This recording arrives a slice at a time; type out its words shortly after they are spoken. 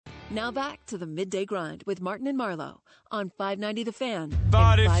Now back to the Midday Grind with Martin and Marlowe on 590 The Fan.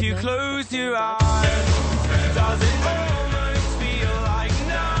 But if you close your eyes, does it almost feel like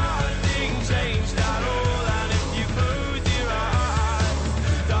nothing changed at all? And if you close your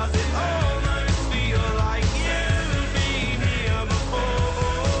eyes, does it almost feel like you've been here before?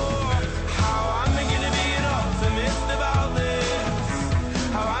 How am I gonna be an optimist about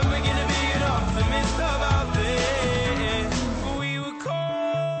this? How am I gonna be an optimist about this? We were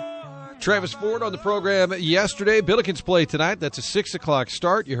caught. Travis Ford on the program yesterday. Billikens play tonight. That's a 6 o'clock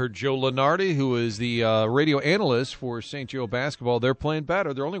start. You heard Joe Lunardi, who is the radio analyst for St. Joe basketball. They're playing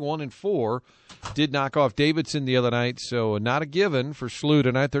better. They're only 1-4. Did knock off Davidson the other night, so not a given for SLU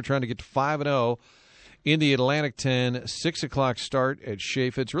tonight. They're trying to get to 5-0 in the Atlantic 10. 6 o'clock start at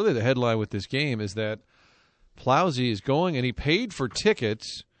Chaffetz. Really the headline with this game is that Plowsy is going, and he paid for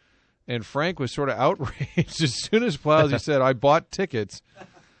tickets, and Frank was sort of outraged as soon as Plowsy said, I bought tickets.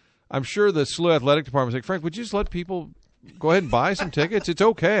 I'm sure the SLU athletic department was like, Frank, would you just let people go ahead and buy some tickets? It's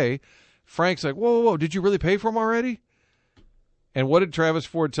okay. Frank's like, whoa, did you really pay for them already? And what did Travis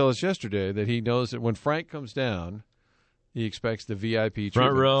Ford tell us yesterday? That he knows that when Frank comes down, he expects the VIP treatment.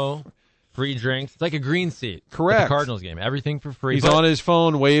 Front row, free drinks. It's like a green seat. Correct. At the Cardinals game. Everything for free. He's on his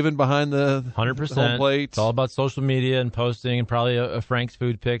phone waving behind the 100%. home plate. It's all about social media and posting and probably a Frank's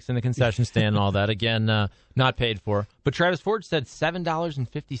food pics in the concession stand and all that. Again, not paid for. But Travis Ford said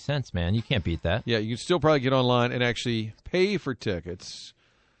 $7.50, man. You can't beat that. Yeah, you can still probably get online and actually pay for tickets,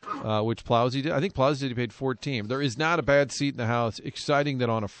 which Plowsy did. I think Plowsy said he paid $14. There is not a bad seat in the house. Exciting that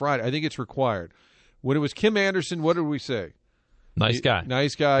on a Friday. I think it's required. When it was Kim Anderson, what did we say? Nice guy.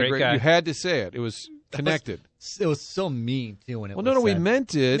 Nice guy. Great guy. You had to say it. It was connected. It was so mean, too, when it was No, we said.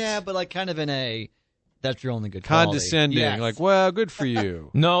 meant it. Yeah, but like kind of in a, that's your only good condescending. quality. Yes. Like, well, good for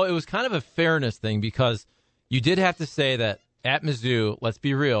you. No, it was kind of a fairness thing because you did have to say that at Mizzou, let's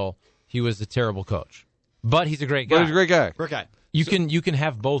be real, he was a terrible coach. But he's a great guy. But he's a great guy. Great guy. You can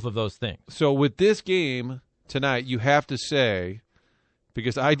have both of those things. So with this game tonight, you have to say,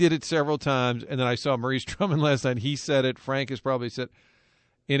 because I did it several times, and then I saw Maurice Drummond last night. He said it. Frank has probably said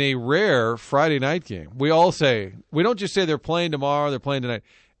in a rare Friday night game, we all say, we don't just say they're playing tomorrow, they're playing tonight.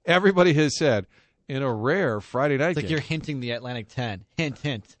 Everybody has said, in a rare Friday night It's like game. you're hinting the Atlantic 10. Hint,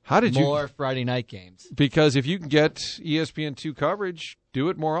 hint. How did you- More Friday night games. Because if you can get ESPN2 coverage, do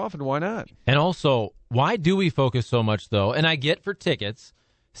it more often. Why not? And also, why do we focus so much, though? And I get for tickets,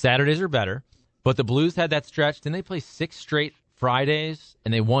 Saturdays are better, but the Blues had that stretch. Didn't they play 6 straight Fridays,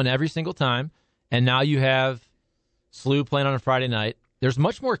 and they won every single time? And now you have SLU playing on a Friday night. There's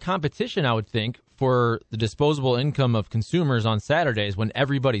much more competition, I would think, for the disposable income of consumers on Saturdays when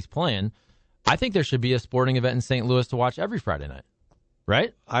everybody's playing. I think there should be a sporting event in St. Louis to watch every Friday night,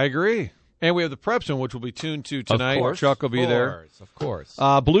 right? I agree. And we have the Prep Zone, which we'll be tuned to tonight. Of course. Chuck will be there. Of course.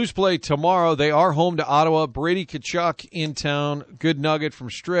 Blues play tomorrow. They are home to Ottawa. Brady Tkachuk in town. Good nugget from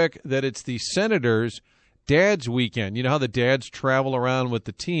Strick that it's the Senators' dad's weekend. You know how the dads travel around with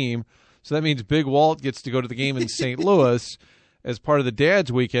the team? So that means Big Walt gets to go to the game in St. Louis as part of the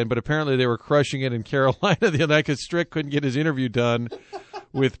dad's weekend, but apparently they were crushing it in Carolina the other night because Strick couldn't get his interview done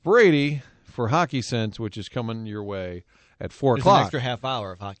with Brady for Hockey Sense, which is coming your way at 4 There's o'clock. an extra half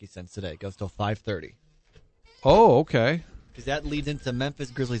hour of Hockey Sense today. It goes till 5:30. Oh, okay. Because that leads into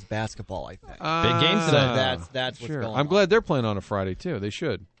Memphis Grizzlies basketball, I think. Big game so today. that's what's Sure. going I'm on. glad they're playing on a Friday, too. They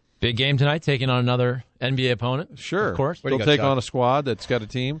should. Big game tonight, taking on another NBA opponent. Sure. Of course. They'll go, take Chuck? on a squad that's got a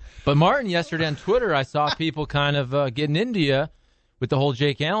team. But Martin, yesterday on Twitter, I saw people kind of getting into you with the whole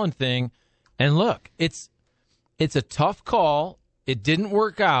Jake Allen thing. And look, it's a tough call. It didn't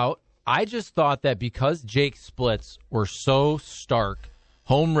work out. I just thought that because Jake's splits were so stark,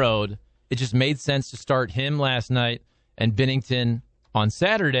 home road, it just made sense to start him last night and Binnington on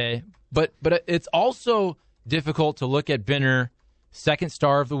Saturday. But it's also difficult to look at Binner, second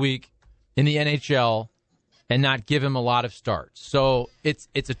star of the week in the NHL, and not give him a lot of starts. So it's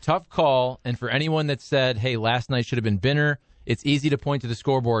a tough call. And for anyone that said, hey, last night should have been Binner, it's easy to point to the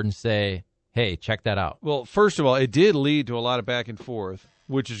scoreboard and say, hey, check that out. Well, first of all, it did lead to a lot of back and forth,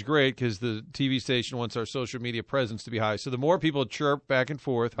 which is great because the TV station wants our social media presence to be high. So the more people chirp back and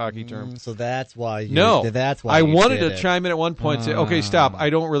forth, hockey terms. So that's why you That's why I you wanted did to it. chime in at one point and say, okay, stop. I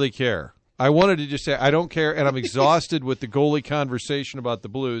don't really care. I wanted to just say, I don't care, and I'm exhausted with the goalie conversation about the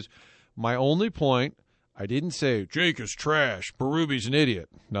Blues. My only point, I didn't say, Jake is trash, Berube's an idiot.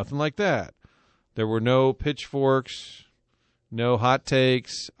 Nothing like that. There were no pitchforks, no hot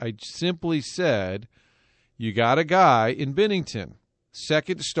takes. I simply said, you got a guy in Binnington,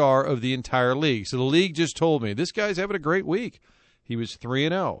 second star of the entire league. So the league just told me, this guy's having a great week. He was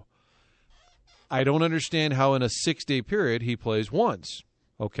 3-0. I don't understand how in a 6-day period he plays once.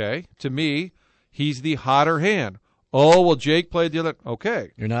 Okay? To me, he's the hotter hand. Oh, well, Jake played the other.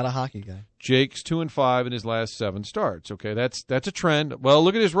 Okay. You're not a hockey guy. Jake's 2-5 in his last 7 starts. Okay, that's a trend. Well,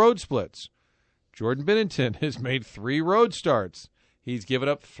 look at his road splits. Jordan Binnington has made 3 road starts. He's given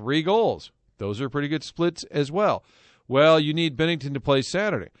up 3 goals. Those are pretty good splits as well. Well, you need Binnington to play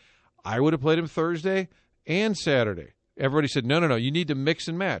Saturday. I would have played him Thursday and Saturday. Everybody said, no, you need to mix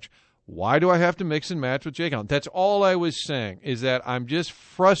and match. Why do I have to mix and match with Jake Allen? That's all I was saying, is that I'm just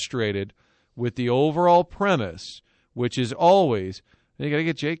frustrated with the overall premise, which is always, you got to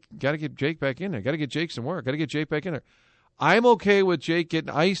get Jake back in there. Got to get Jake some work. Got to get Jake back in there. I'm okay with Jake getting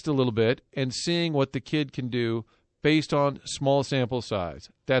iced a little bit and seeing what the kid can do based on small sample size.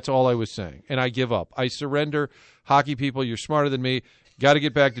 That's all I was saying. And I give up. I surrender. Hockey people, you're smarter than me. Got to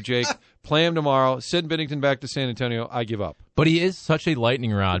get back to Jake. Play him tomorrow. Send Binnington back to San Antonio. I give up. But he is such a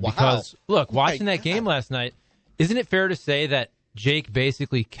lightning rod because, look, watching that game last night, isn't it fair to say that Jake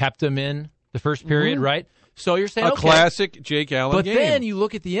basically kept him in the first period, right? So you're saying, a classic Jake Allen game. But then you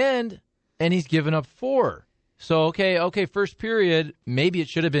look at the end, and he's given up 4. So, okay, first period, maybe it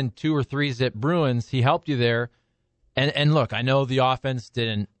should have been 2 or 3-zip Bruins. He helped you there. And look, I know the offense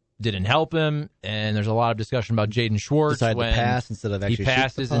didn't help him, and there's a lot of discussion about Jaden Schwartz Decided when to pass instead of actually he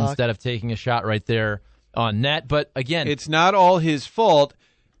passes shoot the puck. instead of taking a shot right there on net. But again, it's not all his fault,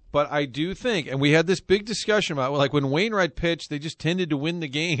 but I do think, and we had this big discussion about, like when Wainwright pitched, they just tended to win the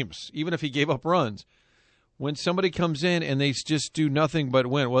games, even if he gave up runs. When somebody comes in and they just do nothing but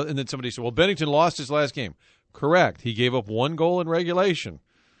win, well, and then somebody said, well, Binnington lost his last game. Correct. He gave up 1 goal in regulation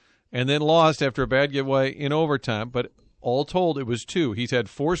and then lost after a bad giveaway in overtime. But all told, it was 2. He's had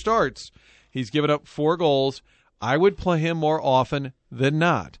 4 starts. He's given up 4 goals. I would play him more often than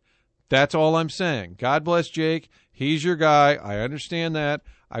not. That's all I'm saying. God bless Jake. He's your guy. I understand that.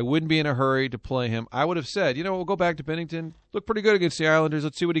 I wouldn't be in a hurry to play him. I would have said, we'll go back to Binnington. Look pretty good against the Islanders.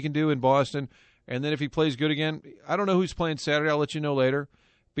 Let's see what he can do in Boston. And then if he plays good again, I don't know who's playing Saturday. I'll let you know later.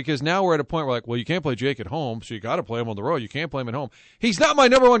 Because now we're at a point where, you can't play Jake at home, so you got to play him on the road. You can't play him at home. He's not my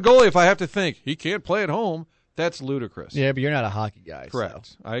number 1 goalie if I have to think. He can't play at home. That's ludicrous. Yeah, but you're not a hockey guy. Correct.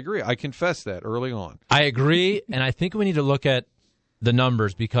 So. I agree. I confess that early on. I agree, and I think we need to look at the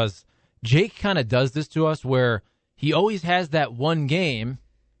numbers because Jake kind of does this to us where he always has that one game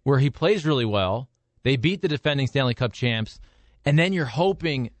where he plays really well. They beat the defending Stanley Cup champs, and then you're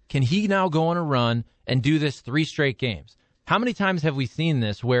hoping, can he now go on a run and do this 3 straight games? How many times have we seen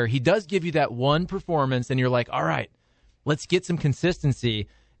this where he does give you that one performance and you're like, all right, let's get some consistency,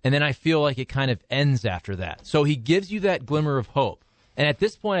 and then I feel like it kind of ends after that. So he gives you that glimmer of hope. And at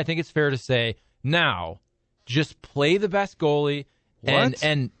this point, I think it's fair to say, now, just play the best goalie.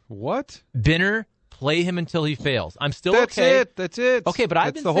 And what? Binner, play him until he fails. I'm still That's okay. That's it. Okay, but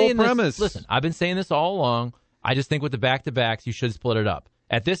I've been the saying whole premise. this. Listen, I've been saying this all along. I just think with the back-to-backs, you should split it up.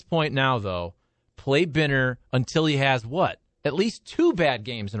 At this point now, though, play Binner until he has what? At least 2 bad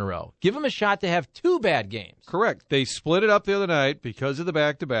games in a row. Give him a shot to have 2 bad games. Correct. They split it up the other night because of the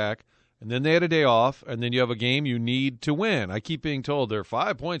back-to-back, and then they had a day off, and then you have a game you need to win. I keep being told they're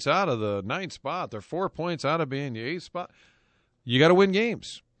 5 points out of the 9th spot. They're 4 points out of being the 8th spot. You got to win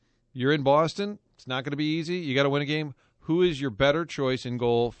games. You're in Boston. It's not going to be easy. You got to win a game. Who is your better choice in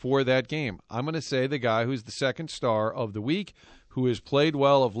goal for that game? I'm going to say the guy who's the second star of the week, who has played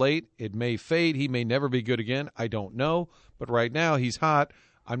well of late. It may fade. He may never be good again. I don't know. But right now, he's hot.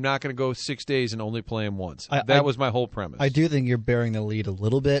 I'm not going to go 6 days and only play him once. That was my whole premise. I do think you're bearing the lead a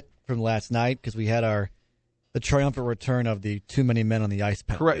little bit from last night because we had the triumphant return of the too many men on the ice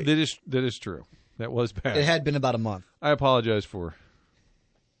penalty. Correct. That is true. That was bad. It had been about a month. I apologize for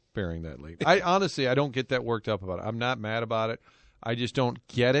bearing that lead. I honestly don't get that worked up about it. I'm not mad about it. I just don't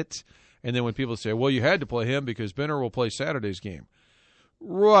get it. And then when people say, well, you had to play him because Binner will play Saturday's game.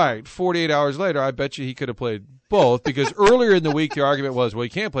 Right. 48 hours later, I bet you he could have played both because earlier in the week, the argument was, well,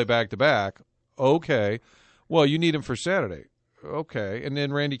 you can't play back-to-back. Okay. Well, you need him for Saturday. Okay. And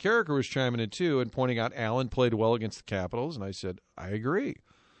then Randy Carricker was chiming in, too, and pointing out Allen played well against the Capitals. And I said, I agree.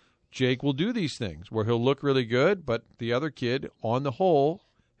 Jake will do these things where he'll look really good, but the other kid, on the whole,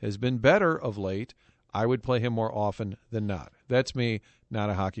 has been better of late. I would play him more often than not. That's me, not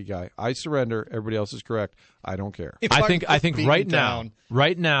a hockey guy. I surrender. Everybody else is correct. I don't care. I think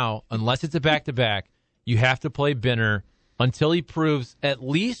right now, unless it's a back-to-back, you have to play Binner until he proves at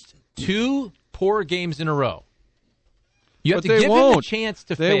least 2 poor games in a row. You have to give him a chance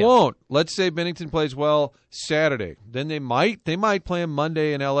to fail. They won't. Let's say Binnington plays well Saturday. Then they might play him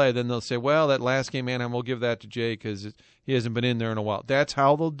Monday in L.A. Then they'll say, well, that last game, Anaheim, we'll give that to Jay because he hasn't been in there in a while. That's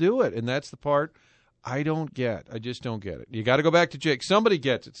how they'll do it, and that's the part I don't get. I just don't get it. You got to go back to Jake. Somebody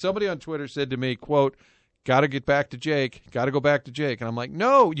gets it. Somebody on Twitter said to me, quote, got to get back to Jake. Got to go back to Jake. And I'm like,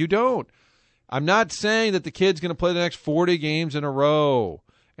 no, you don't. I'm not saying that the kid's going to play the next 40 games in a row.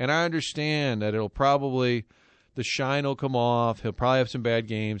 And I understand that it'll probably, the shine will come off. He'll probably have some bad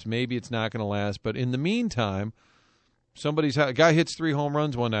games. Maybe it's not going to last. But in the meantime, a guy hits 3 home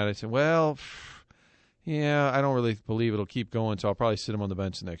runs one night. I said, well, yeah, I don't really believe it'll keep going, so I'll probably sit him on the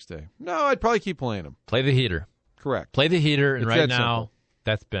bench the next day. No, I'd probably keep playing him. Play the heater. Correct. Play the heater, and It's right that now, simple.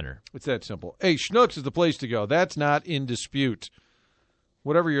 that's Benner. It's that simple. Hey, Schnucks is the place to go. That's not in dispute.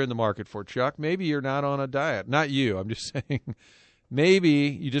 Whatever you're in the market for, Chuck, maybe you're not on a diet. Not you. I'm just saying maybe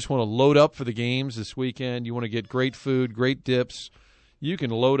you just want to load up for the games this weekend. You want to get great food, great dips. You can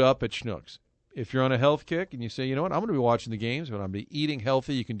load up at Schnucks. If you're on a health kick and you say, you know what, I'm going to be watching the games, but I'm going to be eating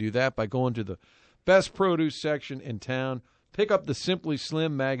healthy, you can do that by going to the best produce section in town. Pick up the Simply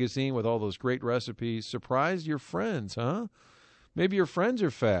Slim magazine with all those great recipes. Surprise your friends, huh? Maybe your friends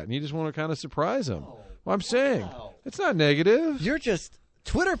are fat and you just want to kind of surprise them. Well, I'm saying it's not negative. You're just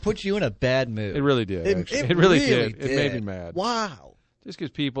Twitter put you in a bad mood. It really did. actually. It really really did. It made me mad. Wow. Just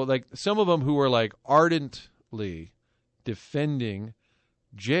because people, like some of them who were like ardently defending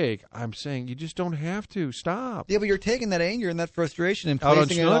Jake, I'm saying you just don't have to. Stop. Yeah, but you're taking that anger and that frustration and Out on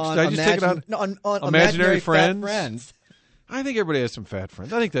placing it Schnucks? on, Did I just take it on imaginary fat friends? friends. I think everybody has some fat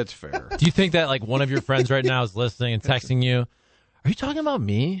friends. I think that's fair. Do you think that like one of your friends right now is listening and texting you? Are you talking about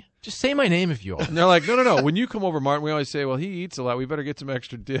me? Just say my name if you are. And they're like, no. When you come over, Martin, we always say, well, he eats a lot. We better get some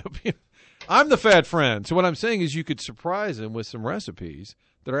extra dip. I'm the fat friend. So what I'm saying is you could surprise him with some recipes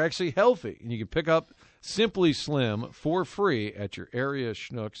that are actually healthy. And you can pick up Simply Slim for free at your area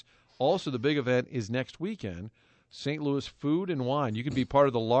Schnucks. Also, the big event is next weekend, St. Louis Food and Wine. You can be part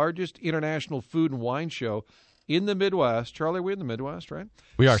of the largest international food and wine show in the Midwest. Charlie, we're in the Midwest, right?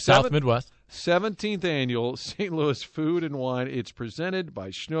 We are South Midwest. 17th annual St. Louis Food and Wine. It's presented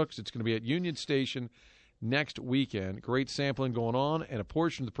by Schnucks. It's going to be at Union Station next weekend. Great sampling going on, and a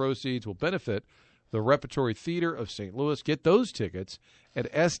portion of the proceeds will benefit the Repertory Theater of St. Louis. Get those tickets at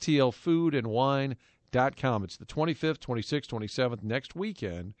stlfoodandwine.com. It's the 25th, 26th, 27th next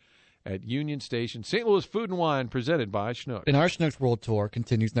weekend at Union Station. St. Louis Food and Wine presented by Schnucks. And our Schnucks World Tour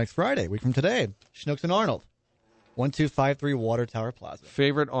continues next Friday, week from today. Schnucks and Arnold, 1253 Water Tower Plaza.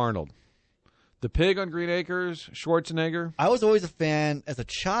 Favorite Arnold? The Pig on Green Acres, Schwarzenegger. I was always a fan as a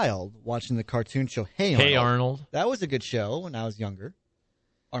child watching the cartoon show Hey Arnold. Hey Arnold. That was a good show when I was younger.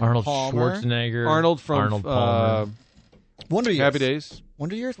 Arnold Palmer. Schwarzenegger. Arnold from Arnold Palmer. Wonder Years. Happy Days.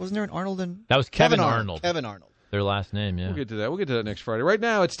 Wonder Years? Wasn't there an Arnold and That was Kevin Arnold. Kevin Arnold. Their last name, yeah. We'll get to that. We'll get to that next Friday. Right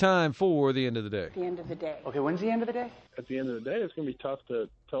now, it's time for the end of the day. The end of the day. Okay, when's the end of the day? At the end of the day, it's going to be tough to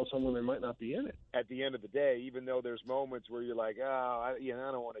tell someone they might not be in it. At the end of the day, even though there's moments where you're like, I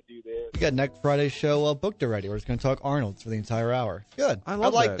don't want to do this. We got next Friday's show booked already. We're just going to talk Arnold's for the entire hour. Good. I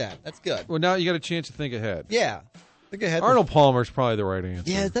love like that. That's good. Well, now you got a chance to think ahead. Yeah. Think ahead. Arnold Palmer's probably the right answer.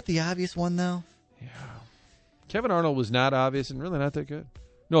 Yeah, is that the obvious one, though? Kevin Arnold was not obvious and really not that good.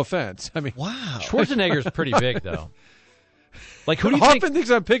 No offense. I mean, Wow. Schwarzenegger's pretty big, though. Like, who do you Hoffman think? thinks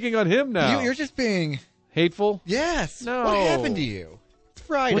I'm picking on him now. You're just being... Hateful? Yes. No. What happened to you? It's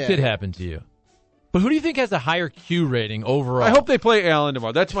Friday. What did happen to you? But who do you think has a higher Q rating overall? I hope they play Allen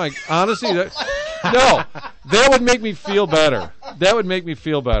tomorrow. That's my honestly. No, that would make me feel better. That would make me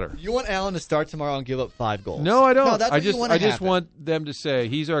feel better. You want Allen to start tomorrow and give up 5 goals? No, I don't. No, that's I what just you want to happen. want them to say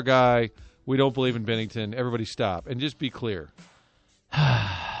he's our guy. We don't believe in Bennington. Everybody stop and just be clear.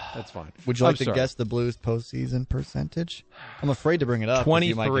 That's fine. Would you like I'm to sorry. guess the Blues postseason percentage? I'm afraid to bring it up. 'cause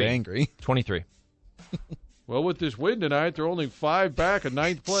You might 23. get angry. 23. Well, with this win tonight, they're only 5 back in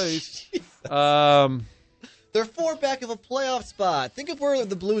 9th place. They're 4 back of a playoff spot. Think of where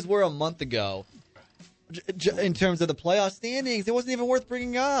the Blues were a month ago. In terms of the playoff standings, it wasn't even worth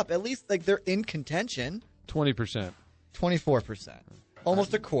bringing up. At least like they're in contention. 20%. 24%.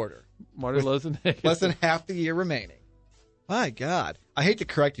 Almost a quarter. Marty Lozenek. Less than half the year remaining. My God. I hate to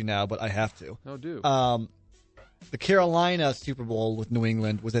correct you now, but I have to. No, do. The Carolina Super Bowl with New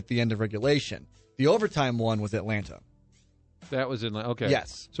England was at the end of regulation. The overtime one was Atlanta. That was in. Okay.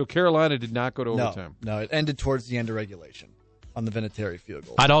 Yes. So Carolina did not go to overtime. No, it ended towards the end of regulation on the Vinatieri field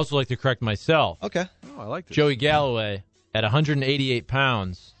goal. I'd also like to correct myself. Okay. Oh, I like this. Joey Galloway, at 188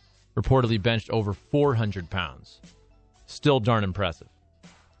 pounds, reportedly benched over 400 pounds. Still darn impressive.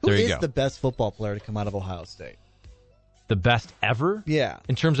 There Who you is go. the best football player to come out of Ohio State? The best ever? Yeah.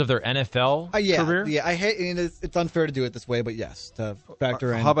 In terms of their NFL career? Yeah, I hate. And it's unfair to do it this way, but yes, to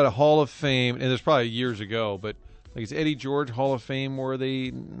factor in. How about a Hall of Fame? And it's probably years ago, but like is Eddie George Hall of Fame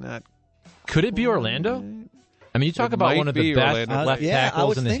worthy? Not. Could it be Orlando? I mean, you talk It about might one of the be best Orlando. left Yeah, I tackles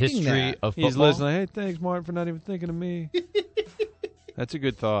was in the thinking history that. of football. He's listening. Hey, thanks, Martin, for not even thinking of me. That's a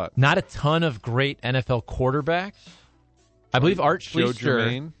good thought. Not a ton of great NFL quarterbacks. I believe Art Joe Schleicher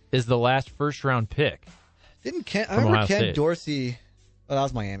Germain. is the last first-round pick. Didn't Ken? I From remember Ohio Ken State. Dorsey. Oh, that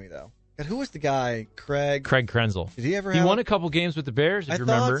was Miami though. God, who was the guy? Craig Krenzel. Did he ever? He have won a couple games with the Bears, if I you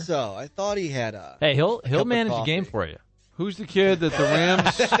remember. thought so. I thought he had a. Hey, he'll cup of manage a coffee. game for you. Who's the kid that the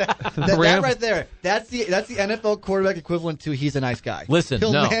Rams? That right there. That's the NFL quarterback equivalent to he's a nice guy. Listen,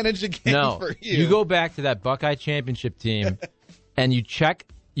 he'll no, manage a game no. for you. You go back to that Buckeye championship team, and you check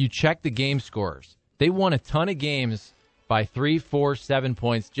the game scores. They won a ton of games by 3, 4, 7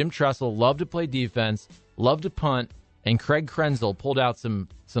 points. Jim Tressel loved to play defense, loved to punt, and Craig Krenzel pulled out some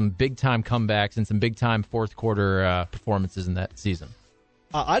big time comebacks and some big time fourth quarter performances in that season.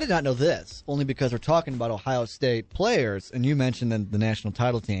 I did not know this, only because we're talking about Ohio State players, and you mentioned the national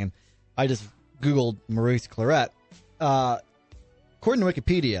title team. I just Googled Maurice Claret. According to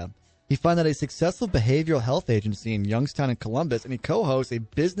Wikipedia, he founded a successful behavioral health agency in Youngstown and Columbus, and he co-hosts a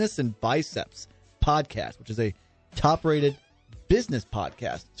Business and Biceps podcast, which is a top-rated business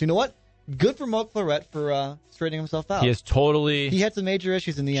podcast. So you know what? Good for Mo Claret for straightening himself out. He has totally He had some major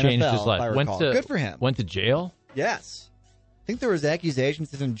issues in the changed NFL, his if I life. recall. Good for him. Went to jail. Yes. I think there was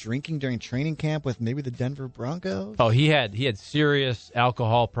accusations of him drinking during training camp with maybe the Denver Broncos. Oh, he had serious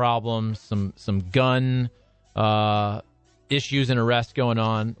alcohol problems, some gun issues and arrests going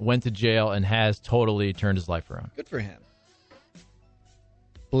on. Went to jail and has totally turned his life around. Good for him.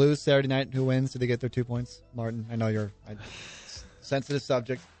 Blues Saturday night. Who wins? Did they get their 2 points? Martin, I know you're sensitive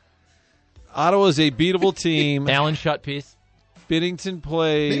subject. Ottawa's a beatable team. Alan Shutpiece. Binnington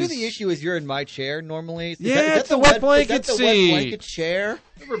plays. Maybe the issue is you're in my chair normally. It's the wet blanket is that the seat. wet blanket chair?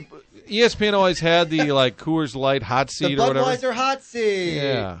 ESPN always had the Coors Light hot seat The or whatever. Budweiser hot seat.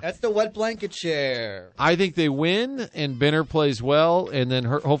 Yeah. That's the wet blanket chair. I think they win, and Benner plays well, and then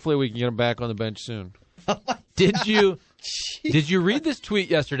hopefully we can get him back on the bench soon. Did you read this tweet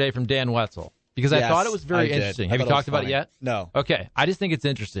yesterday from Dan Wetzel? Because I Yes, thought it was I very did. interesting. I Have you thought it was talked about it funny. yet? No. Okay, I just think it's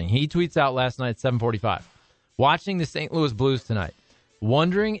interesting. He tweets out last night at 7:45. Watching the St. Louis Blues tonight.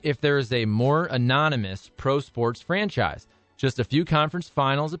 Wondering if there is a more anonymous pro sports franchise. Just a few conference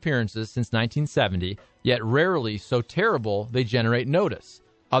finals appearances since 1970, yet rarely so terrible they generate notice.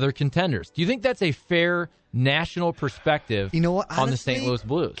 Other contenders. Do you think that's a fair national perspective You know what? on the St. Honestly, Louis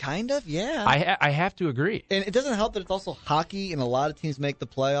Blues? Kind of, yeah. I have to agree. And it doesn't help that it's also hockey, and a lot of teams make the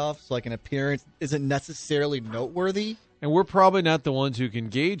playoffs, so like an appearance isn't necessarily noteworthy. And we're probably not the ones who can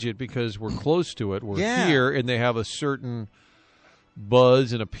gauge it because we're close to it. We're Yeah. here, and they have a certain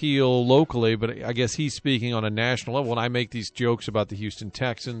buzz and appeal locally, but I guess he's speaking on a national level. When I make these jokes about the Houston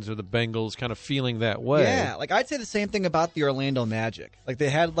Texans or the Bengals kind of feeling that way. Yeah, like I'd say the same thing about the Orlando Magic. Like they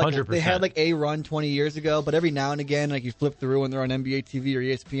had 100%. a run 20 years ago, but every now and again, like you flip through and they're on NBA TV or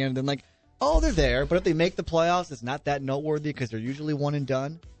ESPN, and then like, oh, they're there. But if they make the playoffs, it's not that noteworthy because they're usually one and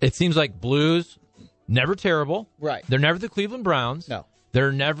done. It seems like Blues, never terrible. Right. They're never the Cleveland Browns. No.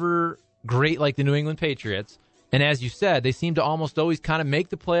 They're never great like the New England Patriots. And as you said, they seem to almost always kind of make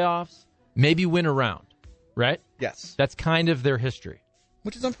the playoffs, maybe win a round, right? Yes, That's kind of their history.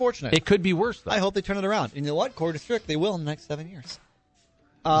 which is unfortunate. It could be worse, though. I hope they turn it around. And you know what? According to Strick, they will in the next 7 years. Is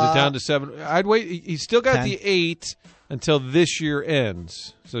it down to 7? I'd wait. He's still got 10. the 8 until this year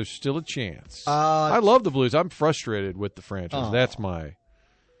ends, so there's still a chance. Uh, I love the Blues. I'm frustrated with the franchise. Oh.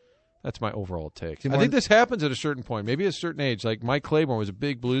 That's my overall take. See, I think this happens at a certain point, maybe at a certain age. Like Mike Claiborne was a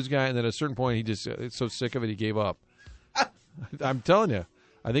big Blues guy, and then at a certain point, he just it's so sick of it, he gave up. I'm telling you,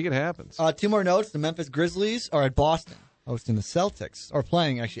 I think it happens. 2 more notes. The Memphis Grizzlies are at Boston hosting the Celtics, or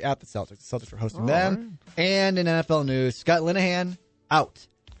playing actually at the Celtics. The Celtics are hosting them. And in NFL news, Scott Linehan out.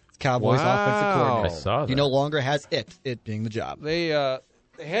 It's Cowboys offensive I coordinator. saw that. He no longer has it being the job. They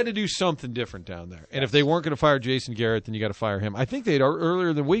had to do something different down there, and if they weren't going to fire Jason Garrett, then you got to fire him. I think they'd earlier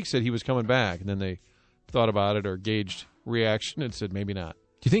in the week said he was coming back, and then they thought about it or gauged reaction and said maybe not.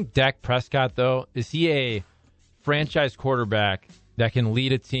 Do you think Dak Prescott, though, is he a franchise quarterback that can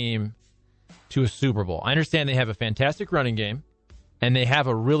lead a team to a Super Bowl? I understand they have a fantastic running game, and they have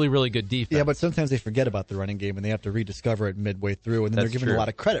a really, really good defense. Yeah, but sometimes they forget about the running game and they have to rediscover it midway through, and then That's they're given true. a lot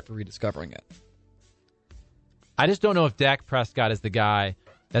of credit for rediscovering it. I just don't know if Dak Prescott is the guy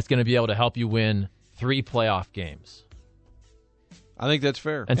that's going to be able to help you win 3 playoff games I think that's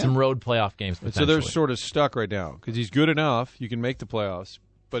fair. and some road playoff games And potentially. so they're sort of stuck right now because he's good enough. You can make the playoffs,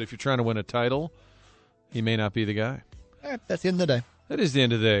 but if you're trying to win a title, he may not be the guy. That's the end of the day. That is the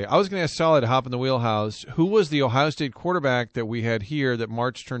end of the day. I was going to ask Solid to hop in the wheelhouse. Who was the Ohio State quarterback that we had here that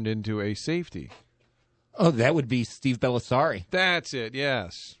March turned into a safety? Oh, that would be Steve Bellisari. That's it,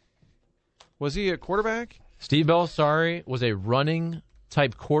 yes. Was he a quarterback? Steve Bellisari was a running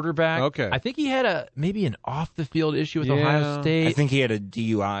type quarterback. Okay. I think he had maybe an off the field issue with Yeah. Ohio State. I think he had a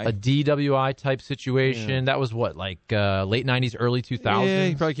DUI. A DWI type situation. That was what, like late 90s, early 2000s? Yeah,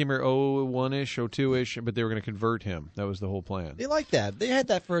 he probably came here 01-ish, 02-ish, but they were going to convert him. That was the whole plan. They like that. They had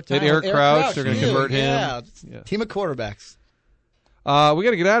that for a They time. had Eric with Crouch. They're gonna too. convert him. Yeah. Team of quarterbacks. We got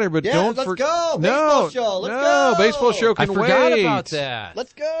to get out of here, but Yeah, don't let's go. Baseball show. Let's go. Baseball show I can forgot wait. about that.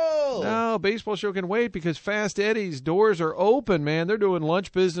 Let's go. No, baseball show can wait because Fast Eddie's doors are open, man. They're doing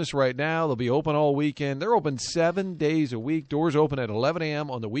lunch business right now. They'll be open all weekend. They're open 7 days a week. Doors open at 11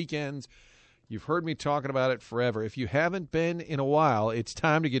 a.m. on the weekends. You've heard me talking about it forever. If you haven't been in a while, it's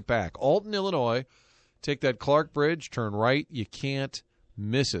time to get back. Alton, Illinois. Take that Clark Bridge, turn right. You can't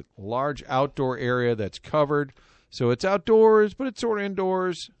miss it. Large outdoor area that's covered. So it's outdoors, but it's sort of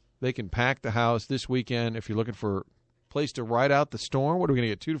indoors. They can pack the house this weekend if you're looking for a place to ride out the storm. What are we going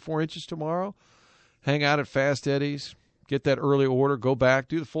to get, 2 to 4 inches tomorrow? Hang out at Fast Eddie's. Get that early order. Go back.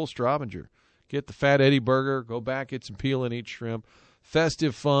 Do the full Straubinger. Get the Fat Eddie burger. Go back. Get some peel and eat shrimp.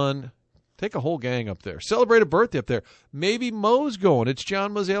 Festive fun. Take a whole gang up there. Celebrate a birthday up there. Maybe Mo's going. It's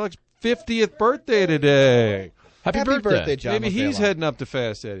John Mozalik's 50th birthday today. Happy birthday. John. Maybe he's Mozeliak. heading up to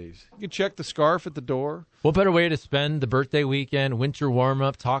Fast Eddie's. You can check the scarf at the door. What better way to spend the birthday weekend, winter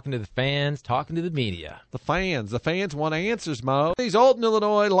warm-up, talking to the fans, talking to the media? The fans want answers, Mo. He's Alton,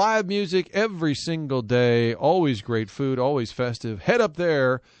 Illinois, live music every single day. Always great food, always festive. Head up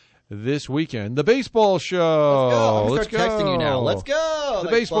there this weekend. The baseball show. Let's go. I'm going to start texting you now. Let's go. The Like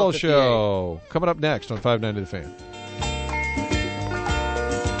baseball 12:58. show. Coming up next on 590 The Fan.